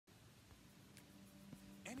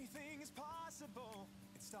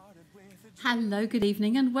Hello, good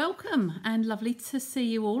evening and welcome, and lovely to see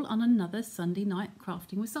you all on another Sunday night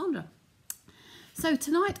crafting with Sandra. So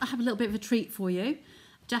tonight I have a little bit of a treat for you.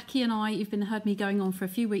 Jackie and I, you've heard me going on for a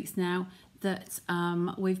few weeks now that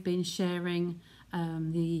we've been sharing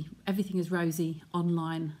the Everything is Rosy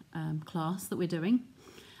online class that we're doing.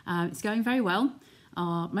 It's going very well.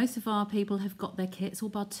 Most of our people have got their kits, all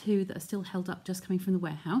bar two that are still held up just coming from the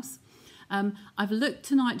warehouse. I've looked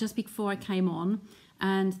tonight just before I came on,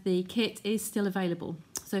 and the kit is still available.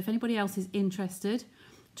 So if anybody else is interested,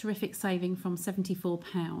 terrific saving from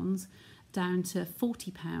 £74 down to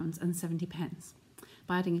 £40.70.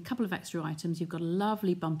 By adding a couple of extra items, you've got a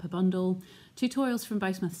lovely bumper bundle, tutorials from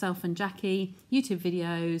both myself and Jackie, YouTube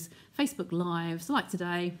videos, Facebook Lives like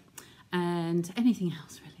today, and anything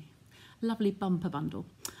else really. Lovely bumper bundle.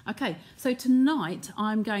 Okay, so tonight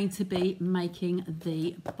I'm going to be making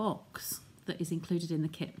the box that is included in the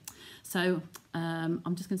kit. So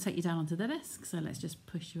I'm just going to take you down onto the desk. So let's just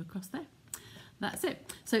push you across there. That's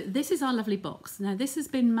it. So this is our lovely box. Now this has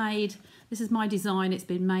been made, this is my design. It's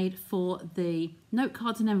been made for the note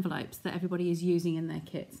cards and envelopes that everybody is using in their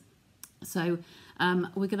kits. So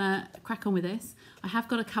we're going to crack on with this. I have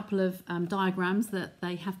got a couple of diagrams that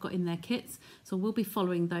they have got in their kits, so we'll be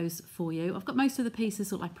following those for you. I've got most of the pieces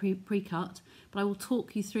sort of like pre-cut, but I will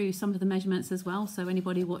talk you through some of the measurements as well. So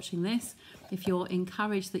anybody watching this, if you're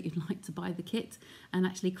encouraged that you'd like to buy the kit and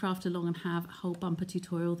actually craft along and have a whole bumper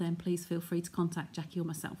tutorial, then please feel free to contact Jackie or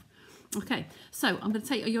myself. Okay, so I'm going to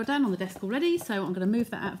take, you're down on the desk already, so I'm going to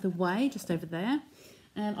move that out of the way, just over there.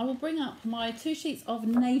 And I will bring up my 2 sheets of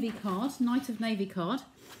navy card, Night of Navy card.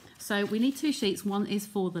 So we need 2 sheets, one is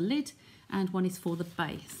for the lid and one is for the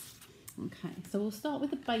base. Okay, so we'll start with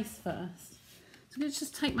the base first. So I'm going to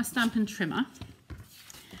just take my Stampin' Trimmer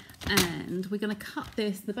and we're going to cut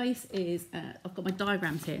this. The base is, I've got my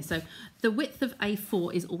diagrams here. So the width of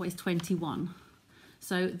A4 is always 21.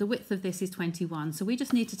 So the width of this is 21. So we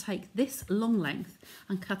just need to take this long length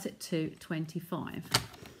and cut it to 25.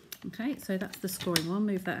 Okay, so that's the scoring one.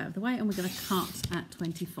 Move that out of the way and we're going to cut at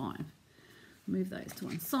 25. Move those to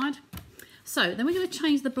one side. So then we're going to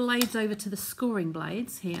change the blades over to the scoring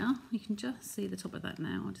blades here. You can just see the top of that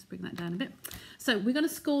now. I'll just bring that down a bit. So we're going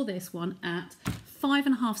to score this one at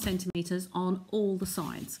 5.5 centimetres on all the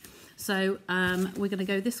sides. So we're going to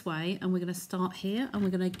go this way and we're going to start here and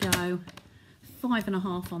we're going to go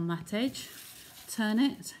 5.5 on that edge, turn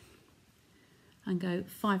it and go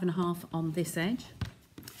 5.5 on this edge.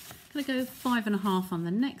 I'm going to go 5.5 on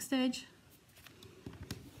the next edge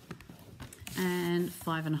and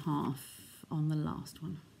 5.5 on the last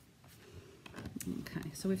one.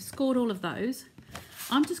 Okay, so we've scored all of those.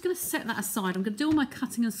 I'm just going to set that aside. I'm going to do all my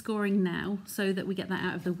cutting and scoring now so that we get that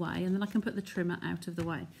out of the way, and then I can put the trimmer out of the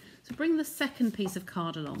way. So bring the second piece of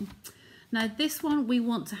card along. Now this one we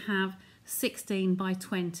want to have 16 by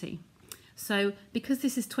 20. So because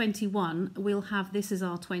this is 21, we'll have this as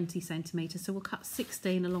our 20 centimetres. So we'll cut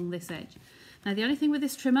 16 along this edge. Now the only thing with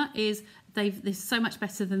this trimmer is this is so much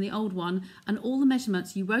better than the old one, and all the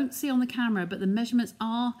measurements you won't see on the camera, but the measurements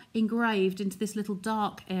are engraved into this little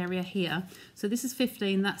dark area here. So this is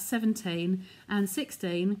 15, that's 17, and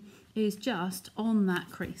 16 is just on that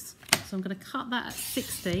crease. So I'm going to cut that at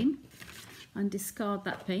 16 and discard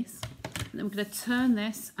that piece. And then we're going to turn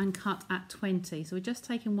this and cut at 20. So we're just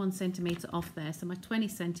taking 1 centimetre off there. So my 20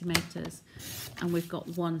 centimetres, and we've got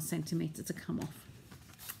 1 centimetre to come off.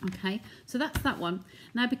 Okay, so that's that one.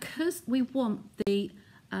 Now because we want the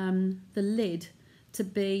lid to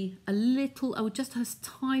be a little, or just a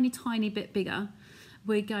tiny bit bigger,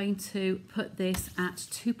 we're going to put this at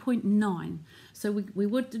 2.9. So we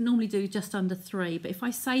would normally do just under 3, but if I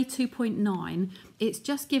say 2.9, it's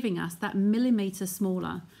just giving us that millimetre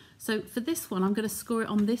smaller. So for this one, I'm going to score it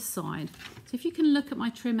on this side. So if you can look at my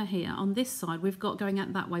trimmer here, on this side, we've got going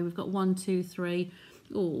out that way, we've got 1, 2, 3,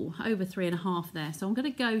 over 3.5 there. So I'm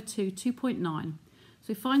going to go to 2.9. So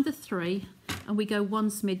we find the 3 and we go 1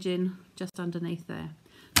 smidgen just underneath there.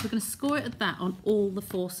 So we're going to score it at that on all the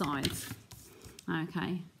 4 sides.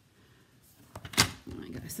 Okay. There we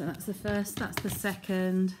go. So that's the first, that's the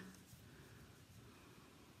second,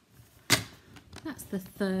 that's the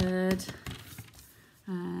third,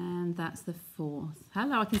 and that's the 4th.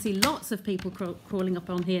 Hello, I can see lots of people crawling up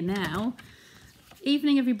on here now.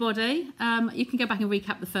 Evening everybody. You can go back and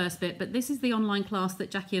recap the first bit, but this is the online class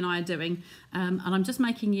that Jackie and I are doing, and I'm just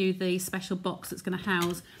making you the special box that's going to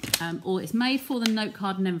house, or it's made for the note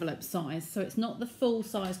card and envelope size, so it's not the full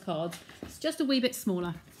size cards, it's just a wee bit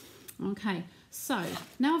smaller. Okay, so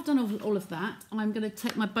now I've done all of that, I'm going to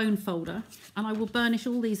take my bone folder and I will burnish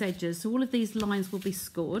all these edges, so all of these lines will be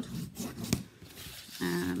scored.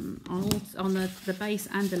 on the base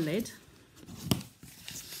and the lid.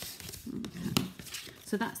 Okay.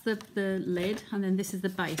 So that's the lid, and then this is the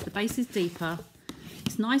base. The base is deeper.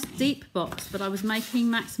 It's a nice deep box, but I was making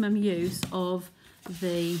maximum use of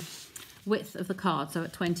the width of the card, so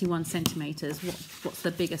at 21 centimetres. What's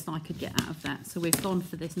the biggest I could get out of that? So we've gone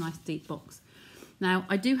for this nice deep box. Now,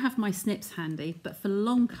 I do have my snips handy, but for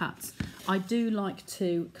long cuts, I do like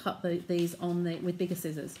to cut these with bigger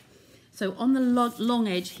scissors. So on the long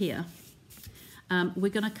edge here, we're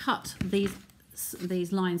going to cut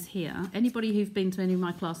these lines here. Anybody who's been to any of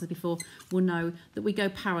my classes before will know that we go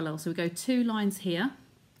parallel. So we go 2 lines here,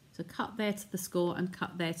 so cut there to the score and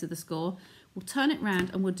cut there to the score. We'll turn it round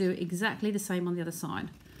and we'll do exactly the same on the other side.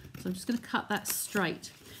 So I'm just going to cut that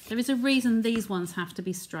straight. There is a reason these ones have to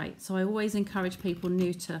be straight. So I always encourage people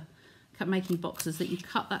new to making boxes that you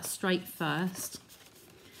cut that straight first.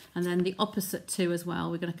 And then the opposite too as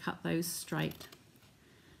well. We're going to cut those straight.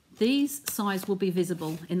 These sides will be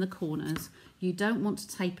visible in the corners. You don't want to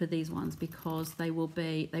taper these ones because they will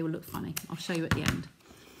look funny. I'll show you at the end.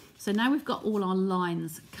 So now we've got all our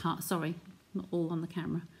lines cut. Sorry, not all on the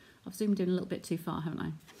camera. I've zoomed in a little bit too far, haven't I?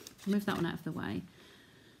 I'll move that one out of the way.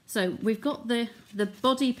 So we've got the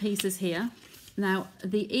body pieces here. Now,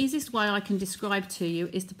 the easiest way I can describe to you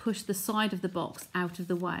is to push the side of the box out of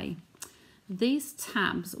the way. These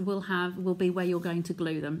tabs will be where you're going to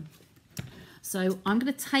glue them. So I'm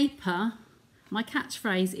going to taper, my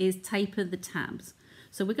catchphrase is taper the tabs.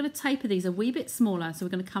 So we're going to taper these a wee bit smaller. So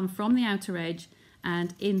we're going to come from the outer edge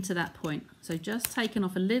and into that point. So just taking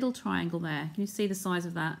off a little triangle there. Can you see the size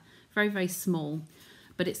of that? Very, very small.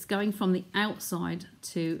 But it's going from the outside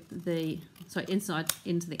to inside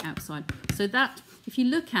into the outside. So that, if you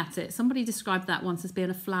look at it, somebody described that once as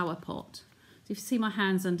being a flower pot. So if you see my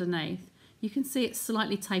hands underneath, you can see it's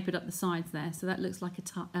slightly tapered up the sides there. So that looks like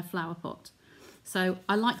a flower pot. So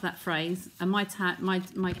I like that phrase, and my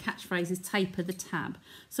catchphrase is taper the tab.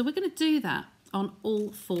 So we're going to do that on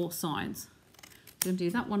all 4 sides. We're going to do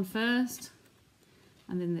that one first,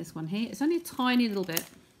 and then this one here. It's only a tiny little bit,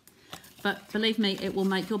 but believe me, it will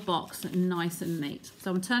make your box nice and neat. So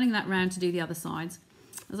I'm turning that round to do the other sides.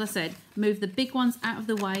 As I said, move the big ones out of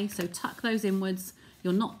the way, so tuck those inwards.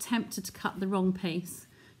 You're not tempted to cut the wrong piece.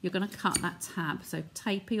 You're going to cut that tab, so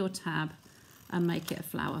taper your tab and make it a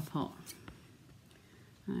flower pot.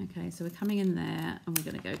 Okay, so we're coming in there and we're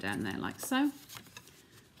going to go down there like so.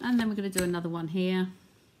 And then we're going to do another one here.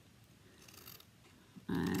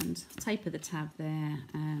 And taper the tab there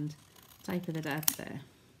and taper the tab there.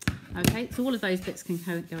 Okay, so all of those bits can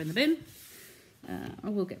go in the bin. I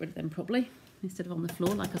will get rid of them properly instead of on the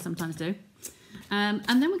floor like I sometimes do. And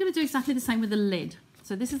then we're going to do exactly the same with the lid.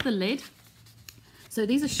 So this is the lid. So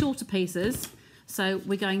these are shorter pieces. So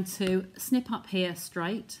we're going to snip up here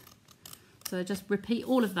straight. So just repeat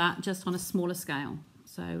all of that just on a smaller scale.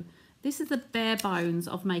 So this is the bare bones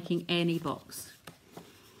of making any box.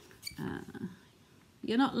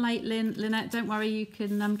 You're not late, Lynette. Don't worry, you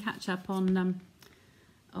can catch up on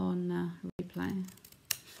replay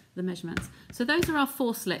the measurements. So those are our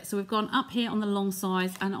 4 slits. So we've gone up here on the long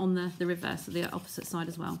side and on the reverse, so the opposite side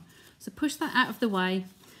as well. So push that out of the way,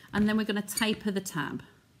 and then we're going to taper the tab.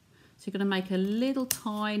 So you're going to make a little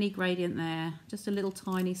tiny gradient there, just a little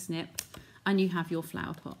tiny snip, and you have your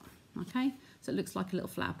flower pot. Okay, so it looks like a little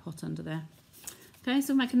flower pot under there. Okay,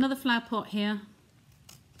 so make another flower pot here.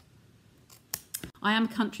 I am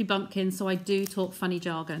country bumpkin, so I do talk funny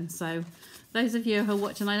jargon. So those of you who are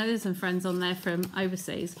watching, I know there's some friends on there from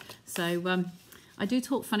overseas. So I do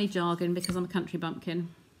talk funny jargon because I'm a country bumpkin.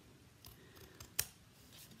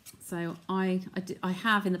 So I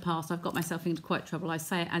have in the past, I've got myself into quite trouble. I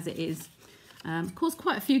say it as it is. Caused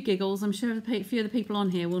quite a few giggles. I'm sure a few of the people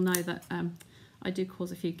on here will know that I do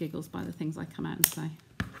cause a few giggles by the things I come out and say.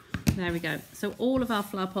 There we go. So all of our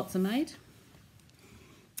flower pots are made.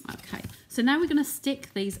 Okay, so now we're going to stick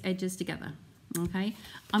these edges together. Okay,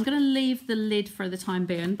 I'm going to leave the lid for the time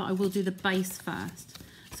being, but I will do the base first.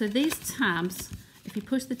 So these tabs, if you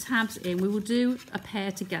push the tabs in, we will do a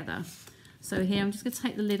pair together. So here I'm just going to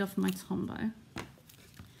take the lid off my Tombow.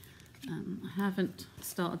 I haven't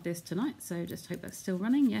started this tonight, so just hope that's still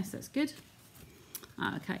running. Yes, that's good.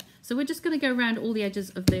 Okay, so we're just going to go around all the edges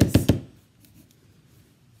of this,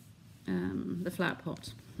 the flower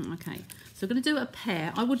pot. Okay, so we're going to do a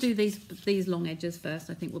pair. I will do these long edges first,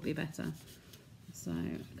 I think will be better. So,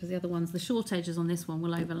 because the other ones, the short edges on this one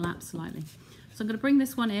will overlap slightly. So I'm going to bring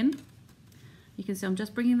this one in. You can see I'm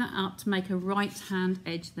just bringing that up to make a right hand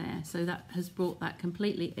edge there. So that has brought that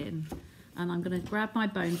completely in. And I'm going to grab my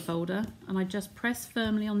bone folder and I just press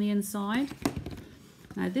firmly on the inside.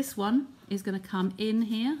 Now this one is going to come in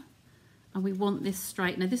here and we want this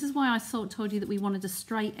straight. Now this is why I told you that we wanted a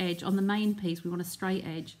straight edge on the main piece. We want a straight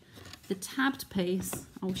edge. The tabbed piece,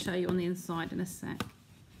 I'll show you on the inside in a sec.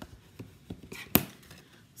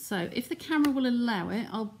 So if the camera will allow it,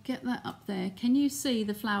 I'll get that up there. Can you see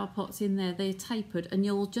the flower pots in there? They're tapered, and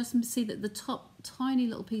you'll just see that the top tiny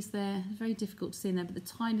little piece there, very difficult to see in there, but the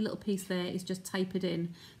tiny little piece there is just tapered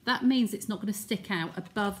in. That means it's not going to stick out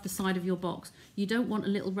above the side of your box. You don't want a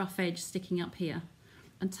little rough edge sticking up here.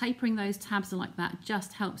 And tapering those tabs like that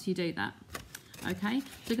just helps you do that. Okay, so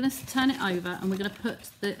we're going to turn it over and we're going to put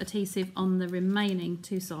the adhesive on the remaining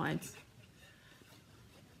two sides.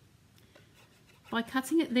 By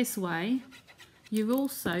cutting it this way, you're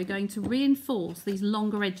also going to reinforce these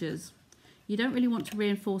longer edges. You don't really want to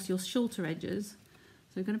reinforce your shorter edges,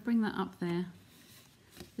 so we're going to bring that up there.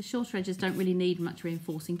 The shorter edges don't really need much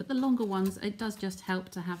reinforcing, but the longer ones, it does just help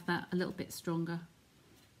to have that a little bit stronger.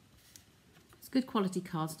 It's good quality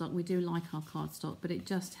cardstock. We do like our cardstock, but it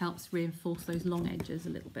just helps reinforce those long edges a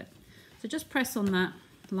little bit. So just press on that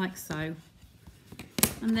like so,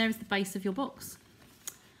 and there's the base of your box.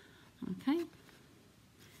 Okay.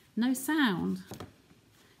 No sound.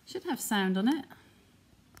 Should have sound on it.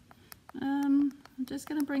 I'm just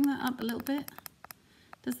going to bring that up a little bit.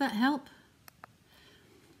 Does that help?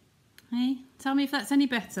 Hey, tell me if that's any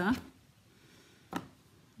better. I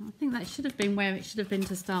think that should have been where it should have been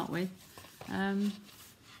to start with. So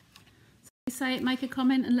say it, make a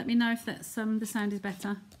comment and let me know if that's the sound is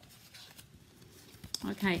better.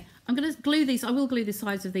 Okay, I'm going to glue these. I will glue the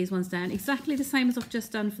sides of these ones down exactly the same as I've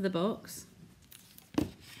just done for the box.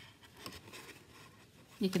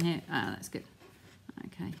 You can hear, that's good.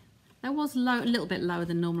 Okay, that was low, a little bit lower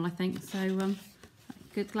than normal, I think. So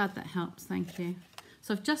good, glad that helps. Thank you.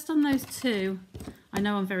 So I've just done those two. I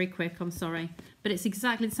know I'm very quick. I'm sorry, but it's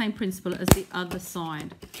exactly the same principle as the other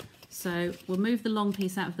side. So we'll move the long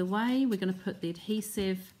piece out of the way. We're going to put the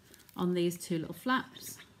adhesive on these two little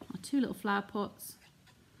flaps, or two little flower pots.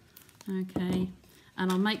 Okay,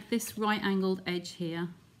 and I'll make this right angled edge here.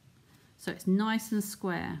 So it's nice and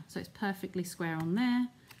square. So it's perfectly square on there.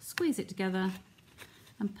 Squeeze it together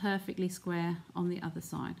and perfectly square on the other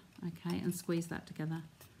side. Okay, and squeeze that together.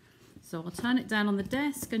 So I'll turn it down on the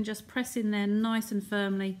desk and just press in there nice and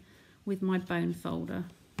firmly with my bone folder.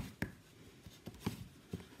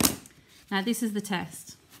 Now this is the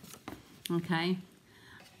test. Okay,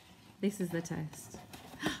 this is the test.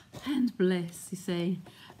 And bliss, you see.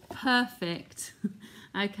 Perfect.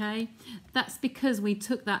 Okay, that's because we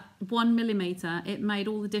took that 1 millimeter. It made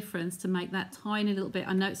all the difference to make that tiny little bit.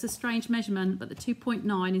 I know it's a strange measurement, but the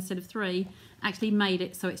 2.9 instead of 3 actually made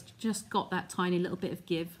it so it's just got that tiny little bit of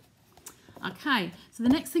give. Okay, so the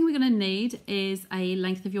next thing we're going to need is a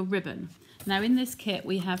length of your ribbon. Now in this kit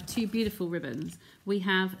we have two beautiful ribbons. We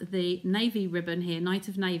have the navy ribbon here, Night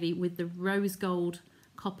of Navy, with the rose gold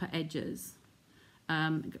copper edges.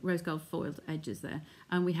 Rose gold foiled edges there,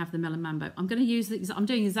 and we have the melon mambo. I'm going to use I'm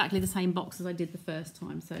doing exactly the same box as I did the first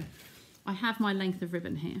time, so I have my length of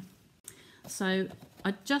ribbon here. So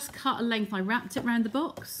I just cut a length, I wrapped it around the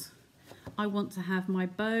box. I want to have my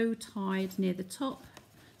bow tied near the top,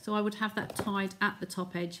 so I would have that tied at the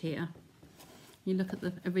top edge here. You look at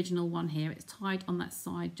the original one here, it's tied on that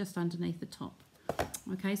side just underneath the top.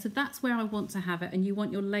 Okay, so that's where I want to have it, and you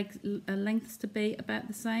want your lengths to be about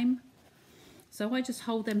the same. So I just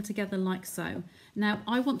hold them together like so. Now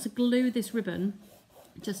I want to glue this ribbon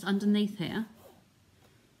just underneath here.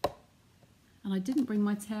 And I didn't bring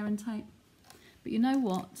my tear and tape. But you know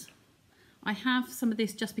what? I have some of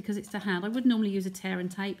this just because it's to hand. I would normally use a tear and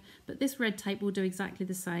tape, but this red tape will do exactly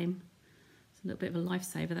the same. It's a little bit of a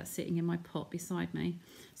lifesaver that's sitting in my pot beside me.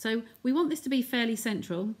 So we want this to be fairly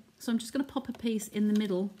central. So I'm just going to pop a piece in the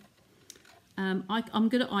middle. I'm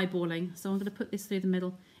good at eyeballing, so I'm going to put this through the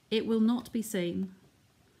middle. It will not be seen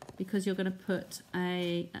because you're going to put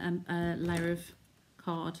a layer of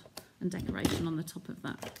card and decoration on the top of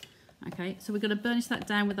that. Okay, so we're going to burnish that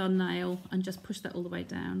down with our nail and just push that all the way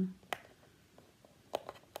down.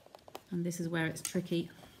 And this is where it's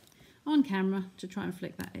tricky on camera to try and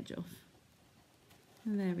flick that edge off.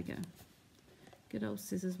 And there we go. Good old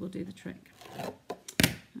scissors will do the trick.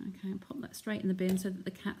 Okay, and pop that straight in the bin so that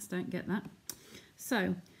the cats don't get that.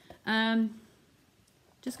 So,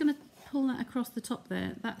 just going to pull that across the top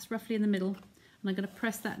there. That's roughly in the middle, and I'm going to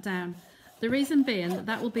press that down. The reason being that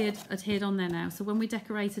that will be adhered on there now. So when we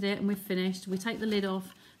decorated it and we've finished, we take the lid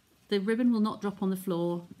off. The ribbon will not drop on the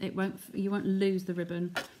floor. It won't. You won't lose the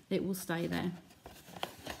ribbon. It will stay there.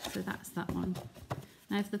 So that's that one.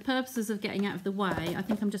 Now, for the purposes of getting out of the way, I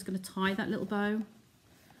think I'm just going to tie that little bow.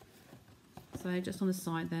 So just on the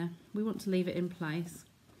side there. We want to leave it in place.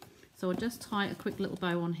 So I'll just tie a quick little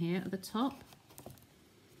bow on here at the top.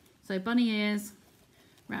 So bunny ears,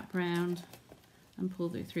 wrap round and pull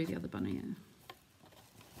through the other bunny ear.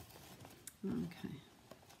 Okay.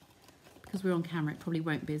 Because we're on camera, it probably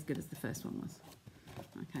won't be as good as the first one was.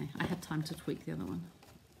 Okay, I had time to tweak the other one.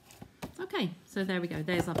 Okay, so there we go,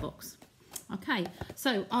 there's our box. Okay,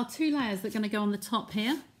 so our 2 layers that are going to go on the top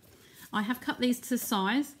here, I have cut these to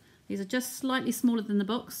size. These are just slightly smaller than the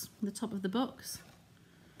box, the top of the box.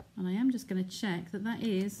 And I am just going to check that that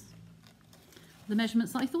is the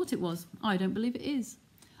measurements that I thought it was. I don't believe it is.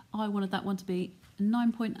 I wanted that one to be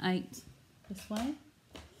 9.8 this way.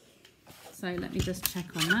 So let me just check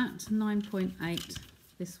on that. 9.8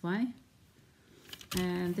 this way.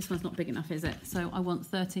 And this one's not big enough, is it? So I want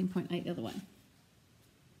 13.8 the other way.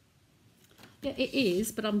 Yeah, it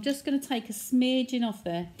is, but I'm just going to take a smidgen off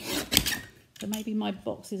there. So maybe my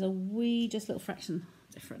box is a wee, just a little fraction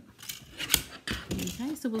different.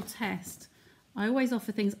 Okay, so we'll test. I always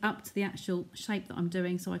offer things up to the actual shape that I'm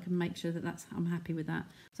doing so I can make sure that I'm happy with that.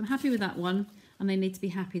 So I'm happy with that one, and they need to be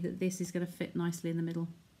happy that this is going to fit nicely in the middle.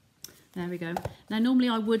 There we go. Now normally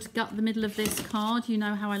I would gut the middle of this card. You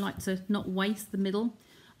know how I like to not waste the middle.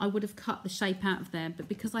 I would have cut the shape out of there, but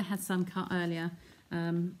because I had some cut earlier,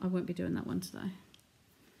 I won't be doing that one today.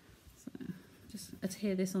 So just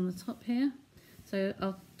adhere this on the top here. So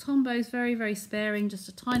our tombow is very, very sparing, just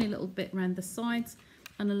a tiny little bit around the sides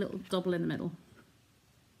and a little double in the middle.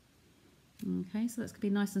 Okay, so that's going to be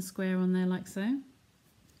nice and square on there like so.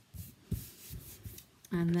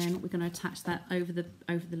 And then we're going to attach that over the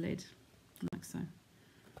lid, like so.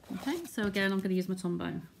 Okay, so again, I'm going to use my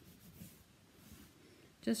tombow.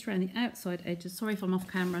 Just around the outside edges. Sorry if I'm off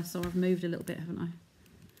camera, so I've moved a little bit, haven't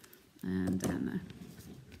I? And down there.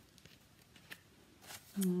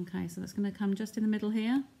 Okay, so that's going to come just in the middle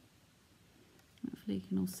here. Hopefully you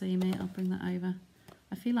can all see me. I'll bring that over.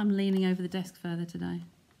 I feel I'm leaning over the desk further today.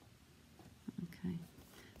 Okay,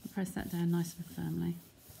 I'll press that down nice and firmly.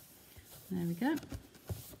 There we go.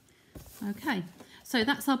 Okay, so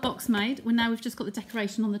that's our box made. Well, now we've just got the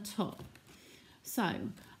decoration on the top. So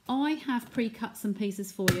I have pre-cut some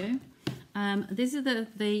pieces for you. These are the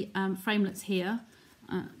framelets here.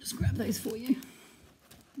 Just grab those for you.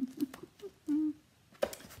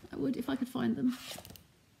 I would if I could find them.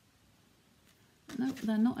 No,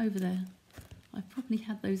 they're not over there. I probably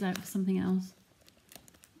had those out for something else.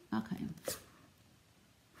 Okay.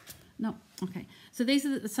 No, okay. So these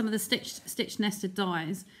are some of the stitch nested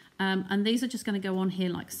dies, and these are just going to go on here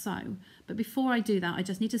like so. But before I do that, I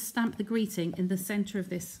just need to stamp the greeting in the centre of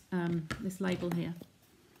this this label here.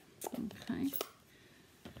 Okay.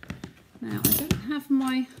 Now I don't have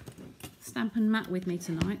my Stampin' Mat with me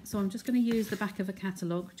tonight, so I'm just going to use the back of a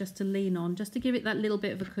catalogue just to lean on, just to give it that little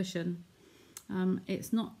bit of a cushion.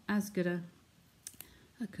 It's not as good a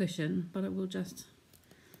cushion, but I will just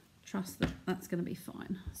trust that that's going to be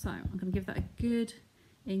fine. So I'm going to give that a good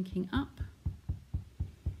inking up,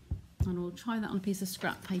 and we'll try that on a piece of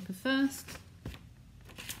scrap paper first.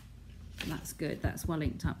 That's good, that's well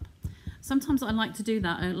inked up. Sometimes I like to do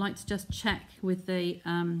that. I like to just check with the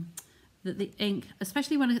ink,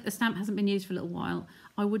 especially when a stamp hasn't been used for a little while,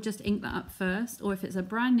 I would just ink that up first, or if it's a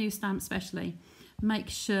brand new stamp especially, make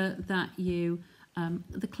sure that you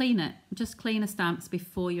clean it. Just clean the stamps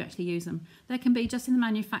before you actually use them. There can be, just in the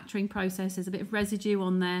manufacturing process, there's a bit of residue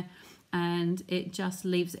on there, and it just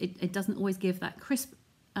leaves, it doesn't always give that crisp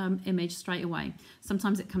image straight away.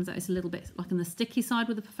 Sometimes it comes out, it's a little bit like on the sticky side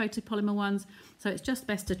with the photopolymer ones, so it's just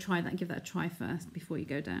best to try that and give that a try first before you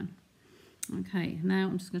go down. Okay, now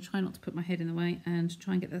I'm just going to try not to put my head in the way and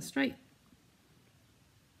try and get that straight.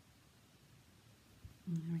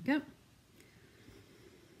 There we go.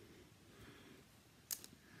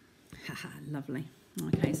 Haha, lovely.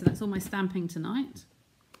 Okay, so that's all my stamping tonight.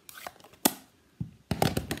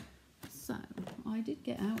 So I did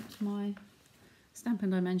get out my Stampin'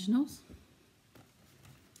 Dimensionals.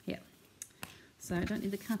 Here. So I don't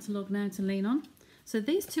need the catalogue now to lean on. So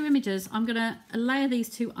these two images, I'm going to layer these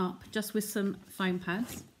two up just with some foam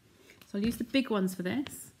pads. So I'll use the big ones for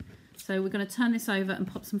this. So we're going to turn this over and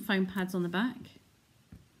pop some foam pads on the back.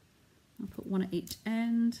 I'll put one at each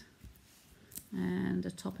end and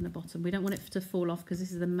a top and a bottom. We don't want it to fall off because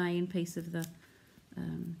this is the main piece of the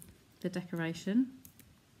decoration.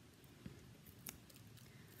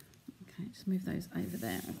 Okay, just move those over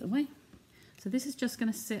there out of the way. So this is just going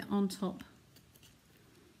to sit on top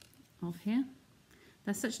of here.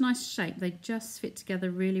 They're such a nice shape, they just fit together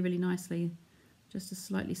really, really nicely. Just a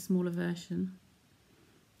slightly smaller version.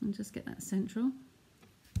 And just get that central.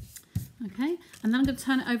 Okay, and then I'm going to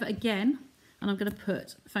turn it over again, and I'm going to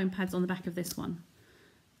put foam pads on the back of this one.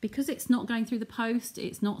 because it's not going through the post,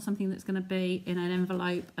 it's not something that's going to be in an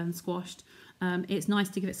envelope and squashed. It's nice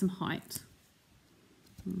to give it some height.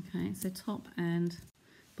 Okay, so top and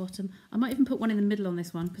bottom. I might even put one in the middle on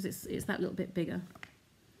this one because it's that little bit bigger.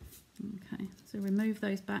 Okay, so remove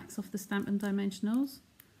those backs off the Stampin' Dimensionals.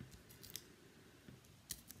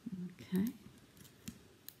 Okay,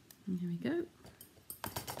 and here we go.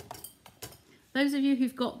 Those of you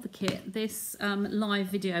who've got the kit, this live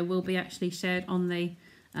video will be actually shared on the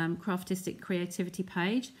Craftistic Creativity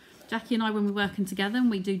page. Jackie and I, when we're working together and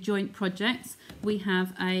we do joint projects, we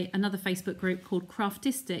have another Facebook group called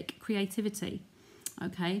Craftistic Creativity.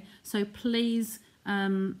 Okay, so please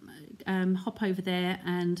hop over there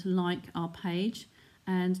and like our page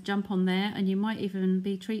and jump on there, and you might even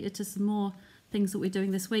be treated to some more things that we're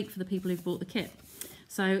doing this week for the people who've bought the kit.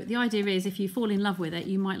 So the idea is, if you fall in love with it,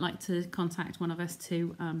 you might like to contact one of us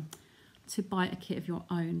to buy a kit of your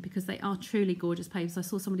own, because they are truly gorgeous papers. I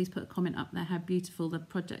saw somebody's put a comment up there how beautiful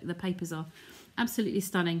the papers are. Absolutely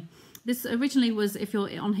stunning. This originally was, if you're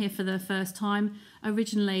on here for the first time,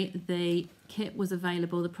 originally the kit was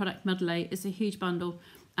available, the product medley is a huge bundle,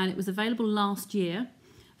 and it was available last year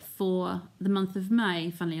for the month of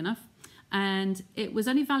May, funnily enough, and it was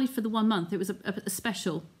only valid for the 1 month. It was a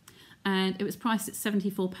special, and it was priced at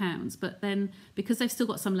 £74, but then because they've still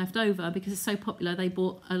got some left over, because it's so popular, they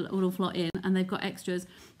bought an awful lot in and they've got extras.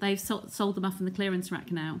 They've sold them off in the clearance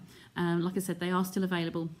rack now. Like I said, they are still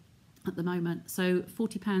available at the moment. So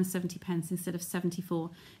 £40, 70p instead of 74.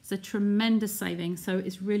 It's a tremendous saving, so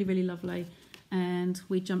it's really, really lovely, and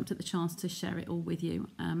we jumped at the chance to share it all with you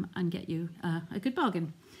and get you a good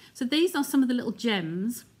bargain. So these are some of the little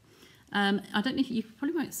gems. I don't know if you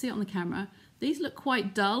probably won't see it on the camera. These look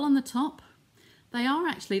quite dull on the top. They are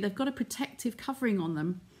actually, they've got a protective covering on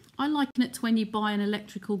them. I liken it to when you buy an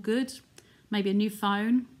electrical good, maybe a new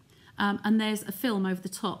phone, and there's a film over the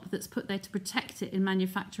top that's put there to protect it in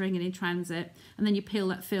manufacturing and in transit, and then you peel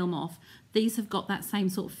that film off. These have got that same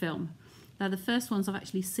sort of film. They're the first ones I've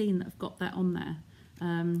actually seen that have got that on there.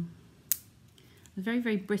 They're very,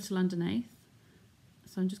 very brittle underneath.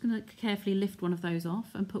 So I'm just going to carefully lift one of those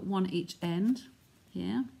off and put one at each end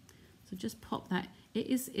here. So just pop that.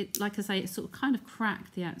 Like I say, it's sort of kind of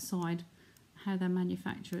cracked the outside, how they're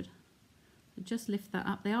manufactured. So just lift that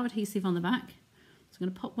up. They are adhesive on the back. So I'm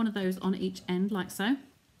going to pop one of those on each end like so. And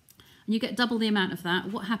you get double the amount of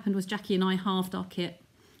that. What happened was Jackie and I halved our kit.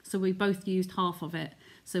 So we both used half of it.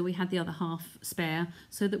 So we had the other half spare,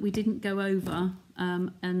 so that we didn't go over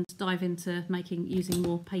and dive into using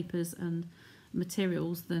more papers and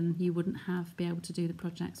materials than you wouldn't be able to do the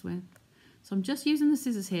projects with. So I'm just using the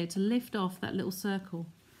scissors here to lift off that little circle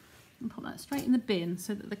and pop that straight in the bin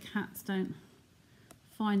so that the cats don't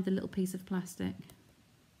find the little piece of plastic.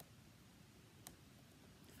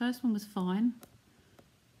 First one was fine.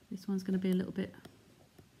 This one's going to be a little bit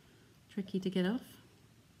tricky to get off.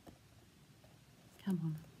 Come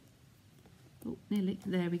on. Oh, nearly.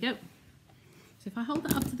 There we go. So if I hold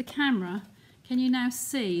that up to the camera, can you now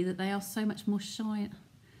see that they are so much more shiny?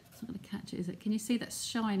 It's not going to catch it, is it? Can you see that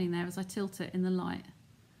shining there as I tilt it in the light?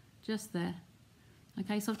 Just there.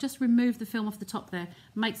 Okay, so I've just removed the film off the top there.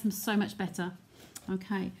 Makes them so much better.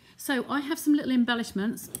 Okay, so I have some little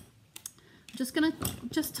embellishments. I'm just going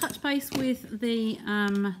to touch base with the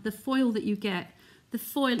foil that you get. The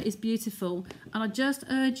foil is beautiful, and I just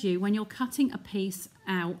urge you, when you're cutting a piece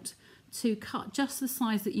out, to cut just the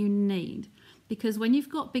size that you need, because when you've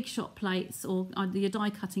got big shot plates or your die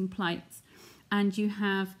cutting plates, and you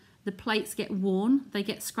have the plates get worn, they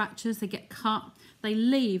get scratches, they get cut, they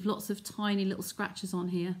leave lots of tiny little scratches on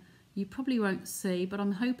here. You probably won't see, but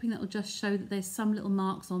I'm hoping that will just show that there's some little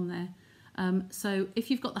marks on there. So if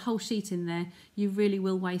you've got the whole sheet in there, you really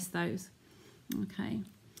will waste those. Okay.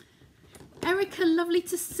 Erica, lovely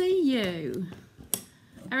to see you.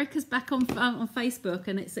 Erica's back on Facebook,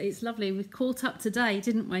 and it's lovely. We caught up today,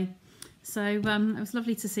 didn't we? So it was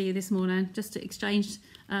lovely to see you this morning, just to exchange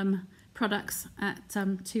products at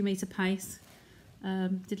 2 metre pace.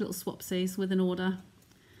 Did little swapsies with an order.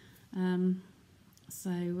 I'm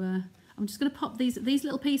just going to pop these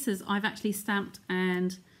little pieces I've actually stamped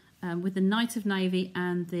and with the Night of Navy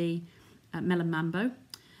and the Melon Mambo.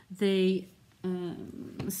 The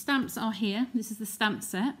stamps are here. This is the stamp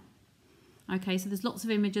set. Okay, so there's lots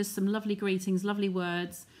of images, some lovely greetings, lovely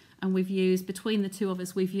words, and we've used, between the two of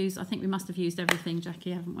us, we've used, I think we must have used everything,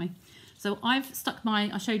 Jackie, haven't we? So I've stuck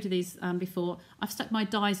I showed you these before, I've stuck my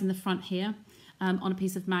dies in the front here, on a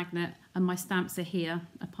piece of magnet, and my stamps are here,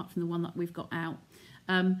 apart from the one that we've got out.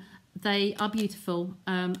 They are beautiful,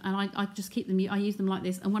 and I just keep them. I use them like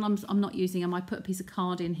this, and when I'm not using them, I put a piece of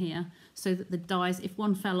card in here so that the dies, if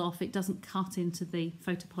one fell off, it doesn't cut into the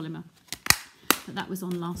photopolymer. But that was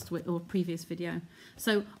on last week or previous video.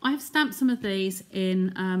 So I have stamped some of these in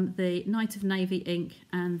the Night of Navy ink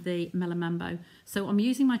and the Melamambo. So I'm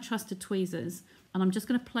using my trusted tweezers, and I'm just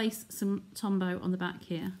going to place some Tombow on the back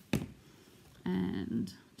here,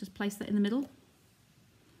 and just place that in the middle.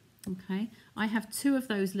 Okay, I have 2 of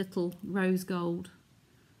those little rose gold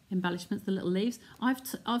embellishments, the little leaves.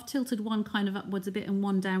 I've tilted one kind of upwards a bit and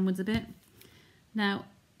one downwards a bit. Now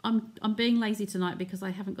I'm being lazy tonight because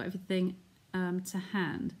I haven't got everything to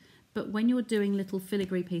hand. But when you're doing little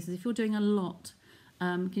filigree pieces, if you're doing a lot,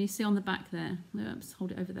 can you see on the back there? Oops,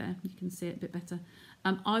 hold it over there. You can see it a bit better.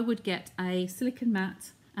 I would get a silicone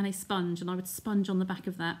mat and a sponge, and I would sponge on the back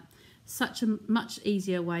of that. Such a much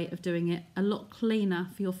easier way of doing it, a lot cleaner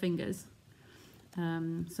for your fingers.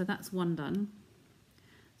 So that's one done.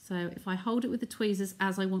 So if I hold it with the tweezers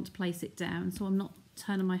as I want to place it down, so I'm not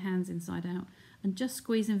turning my hands inside out, and just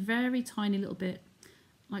squeezing very tiny little bit.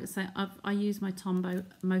 Like I say, I use my Tombow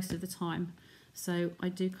most of the time, so I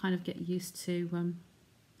do kind of get used to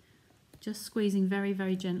just squeezing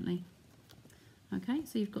very gently. Okay,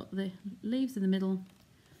 so you've got the leaves in the middle,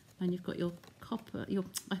 and you've got your copper,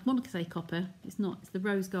 I want to say copper, it's not, it's the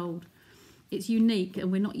rose gold. It's unique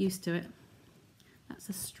and we're not used to it. That's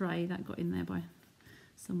a stray that got in there by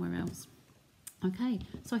somewhere else. Okay,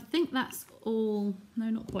 so I think that's all,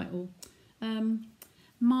 no, not quite all.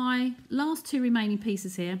 My last 2 remaining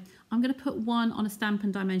pieces here, I'm going to put one on a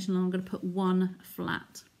Stampin' Dimensional and I'm going to put one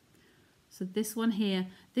flat. So this one here,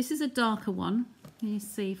 this is a darker one. Can you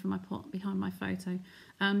see from my pot behind my photo?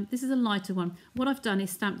 This is a lighter one. What I've done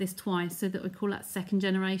is stamp this twice so that we call that second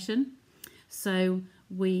generation. So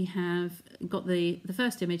we have got the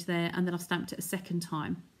first image there, and then I've stamped it a second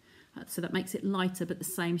time. So that makes it lighter but the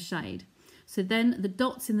same shade. So then the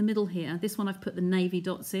dots in the middle here, this one I've put the navy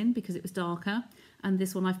dots in because it was darker, and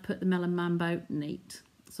this one I've put the Melamambo neat.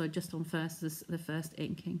 So just on the first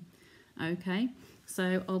inking. Okay,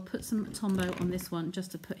 so I'll put some Tombow on this one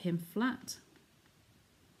just to put him flat.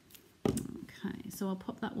 Okay, so I'll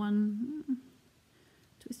pop that one,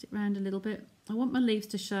 twist it round a little bit. I want my leaves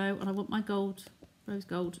to show, and I want my gold, rose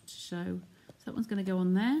gold to show. So that one's going to go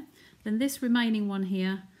on there. Then this remaining one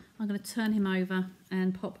here, I'm going to turn him over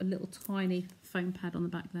and pop a little tiny foam pad on the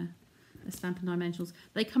back there. The Stampin' Dimensionals.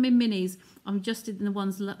 They come in minis. I'm just in the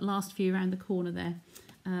ones last few around the corner there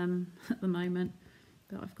at the moment.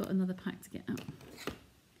 But I've got another pack to get out.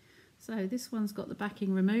 So this one's got the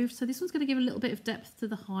backing removed. So this one's going to give a little bit of depth to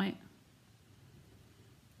the height.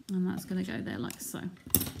 And that's going to go there like so.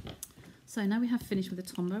 So now we have finished with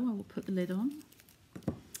the Tombow. I will put the lid on.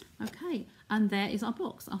 Okay, and there is our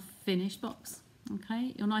box, our finished box.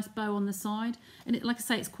 Okay, your nice bow on the side. And it, like I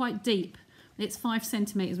say, it's quite deep. It's 5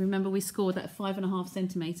 centimetres. Remember, we scored that at 5.5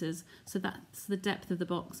 centimetres. So that's the depth of the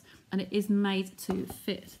box. And it is made to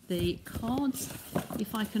fit the cards.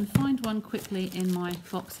 If I can find one quickly in my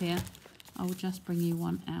box here, I will just bring you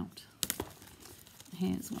one out.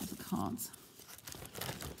 Here's one of the cards.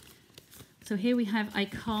 So here we have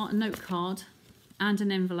a note card and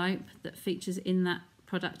an envelope that features in that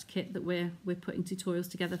product kit that we're putting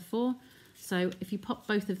tutorials together for. So if you pop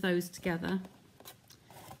both of those together,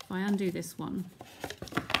 if I undo this one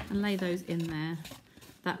and lay those in there,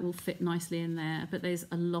 that will fit nicely in there, but there's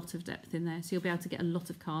a lot of depth in there, so you'll be able to get a lot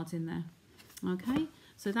of cards in there. Okay,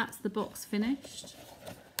 so that's the box finished.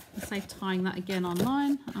 I'll save tying that again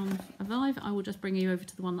online. Live, I will just bring you over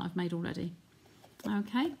to the one that I've made already.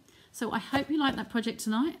 Okay, so I hope you like that project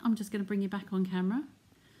tonight. I'm just going to bring you back on camera,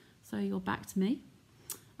 so you're back to me.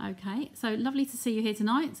 Okay, so lovely to see you here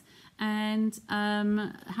tonight, and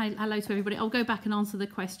hello to everybody. I'll go back and answer the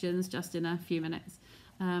questions just in a few minutes.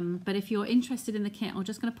 But if you're interested in the kit, I'm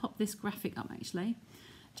just going to pop this graphic up actually.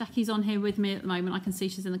 Jackie's on here with me at the moment. I can see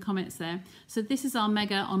she's in the comments there. So this is our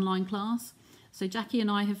mega online class. So Jackie and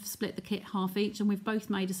I have split the kit half each, and we've both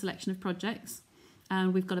made a selection of projects.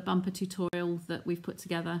 And we've got a bumper tutorial that we've put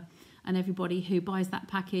together, and everybody who buys that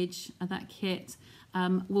package, that kit,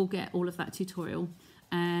 will get all of that tutorial.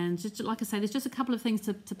 And just like I say, there's just a couple of things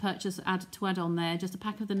to purchase, to add on there. Just a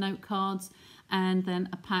pack of the note cards, and then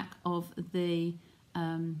a pack of the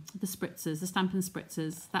spritzers, the Stampin'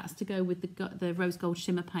 spritzers. That's to go with the rose gold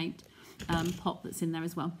shimmer paint pot that's in there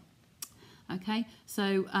as well. Okay,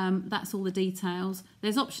 so that's all the details.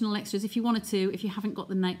 There's optional extras if you wanted to. If you haven't got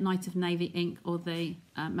the Night of Navy ink or the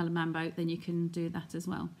Melon Mambo, then you can do that as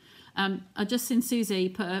well. I just seen Susie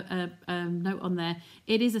put a note on there.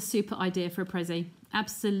 It is a super idea for a Prezi.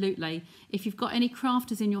 Absolutely. If you've got any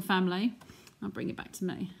crafters in your family, I'll bring it back to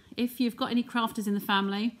me. If you've got any crafters in the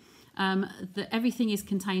family, everything is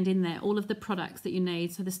contained in there, all of the products that you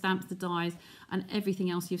need, so the stamps, the dies, and everything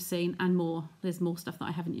else you've seen, and more. There's more stuff that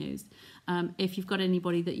I haven't used. If you've got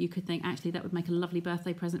anybody that you could think, actually, that would make a lovely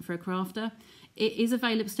birthday present for a crafter, it is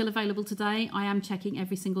still available today. I am checking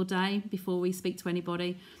every single day before we speak to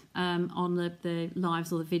anybody on the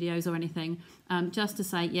lives or the videos or anything, just to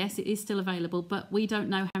say, yes, it is still available, but we don't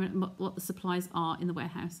know what the supplies are in the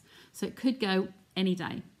warehouse. So it could go any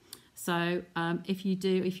day. So if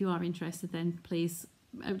you are interested, then please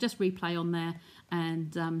just replay on there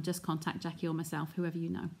and just contact Jackie or myself, whoever you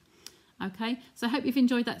know. Okay, so I hope you've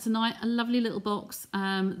enjoyed that tonight. A lovely little box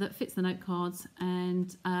that fits the note cards,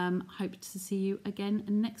 and hope to see you again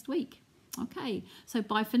next week. Okay, so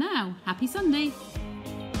bye for now. Happy Sunday.